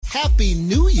Happy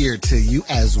New Year to you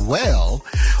as well.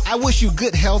 I wish you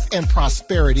good health and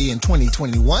prosperity in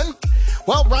 2021.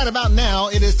 Well, right about now,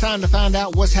 it is time to find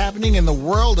out what's happening in the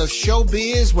world of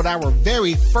showbiz with our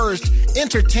very first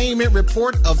entertainment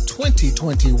report of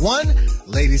 2021.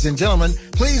 Ladies and gentlemen,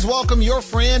 please welcome your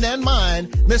friend and mine,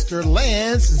 Mr.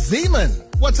 Lance Zeman.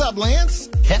 What's up, Lance?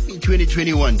 Happy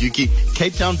 2021, Dookie.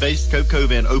 Cape Town-based Coco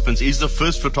Van Opens is the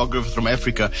first photographer from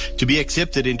Africa to be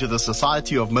accepted into the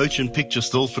Society of Motion Picture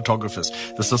Stills Photographers.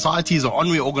 The society is an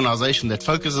honorary organization that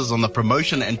focuses on the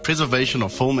promotion and preservation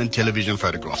of film and television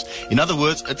photographs. In other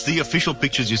words, it's the official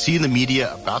pictures you see in the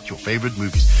media about your favorite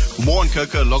movies. For more on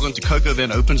Coco, log on to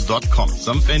CocoVanOpens.com.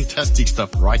 Some fantastic stuff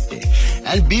right there.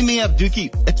 And beam me up, Dookie.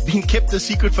 It's been kept a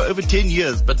secret for over 10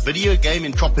 years, but video game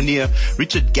entrepreneur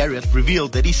Richard Garriott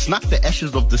revealed that he snuck the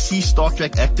ashes of deceased Star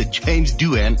Trek actor James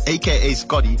Doohan, aka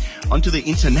Scotty, onto the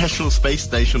International Space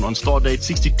Station on Stardate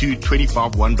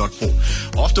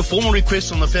 6225-1.4. After formal requests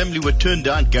from the family were turned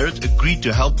down, Garrett agreed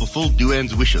to help fulfill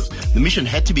Doohan's wishes. The mission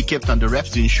had to be kept under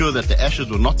wraps to ensure that the ashes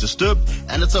were not disturbed,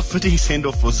 and it's a fitting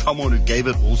send-off for someone who gave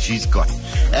it all she's got.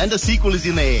 And a sequel is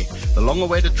in the air. The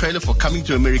long-awaited trailer for Coming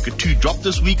to America 2 dropped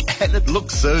this week, and it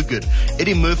looks so good.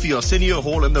 Eddie Murphy, Arsenio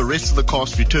Hall, and the rest of the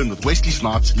cast return with Wesley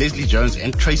Snipes, Leslie Jones,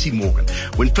 and Tracy Morgan.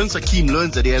 When Prince Hakeem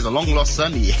learns that he has a long-lost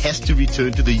son, he has to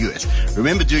return to the US.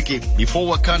 Remember, Dookie, before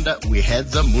Wakanda, we had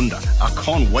Zamunda. I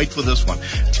can't wait for this one.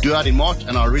 It's due out in March,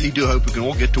 and I really do hope we can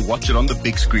all get to watch it on the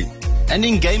big screen. And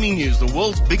in gaming news, the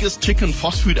world's biggest chicken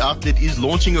fast food outlet is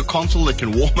launching a console that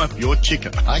can warm up your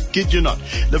chicken. I kid you not.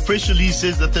 The press release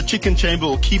says that the chicken chamber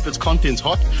will keep its contents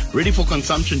hot, ready for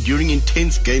consumption during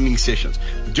intense gaming sessions.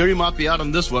 The jury might be out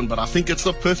on this one, but I think it's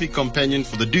the perfect companion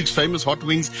for the Duke's famous hot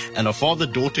wings and a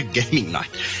father-daughter gaming night.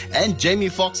 And Jamie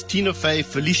Foxx, Tina Fey,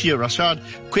 Felicia Rashad,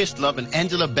 Questlove, and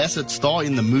Angela Bassett star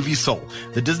in the movie Soul.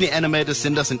 The Disney animators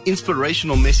send us an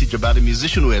inspirational message about a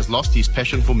musician who has lost his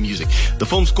passion for music. The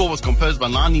film score was composed by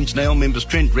Nine Inch Nail members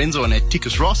Trent Renzo and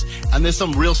Atticus Ross, and there's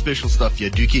some real special stuff here,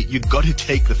 Dookie. You got to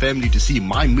take the family to see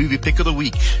my movie pick of the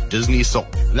week, Disney Soul.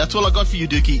 And that's all I got for you,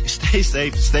 Dookie. Stay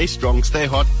safe, stay strong, stay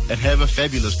hot, and have a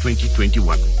fabulous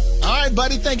 2021. All right,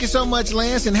 buddy. Thank you so much,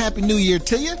 Lance, and Happy New Year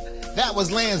to you. That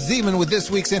was Lance Zeman with this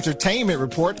week's Entertainment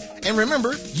Report. And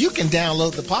remember, you can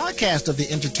download the podcast of the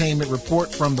Entertainment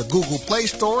Report from the Google Play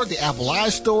Store, the Apple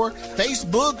iStore,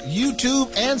 Facebook, YouTube,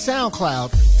 and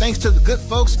SoundCloud, thanks to the good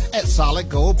folks at Solid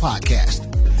Gold Podcast.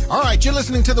 All right, you're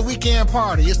listening to The Weekend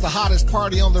Party. It's the hottest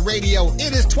party on the radio.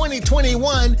 It is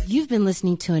 2021. You've been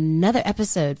listening to another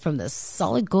episode from the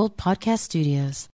Solid Gold Podcast Studios.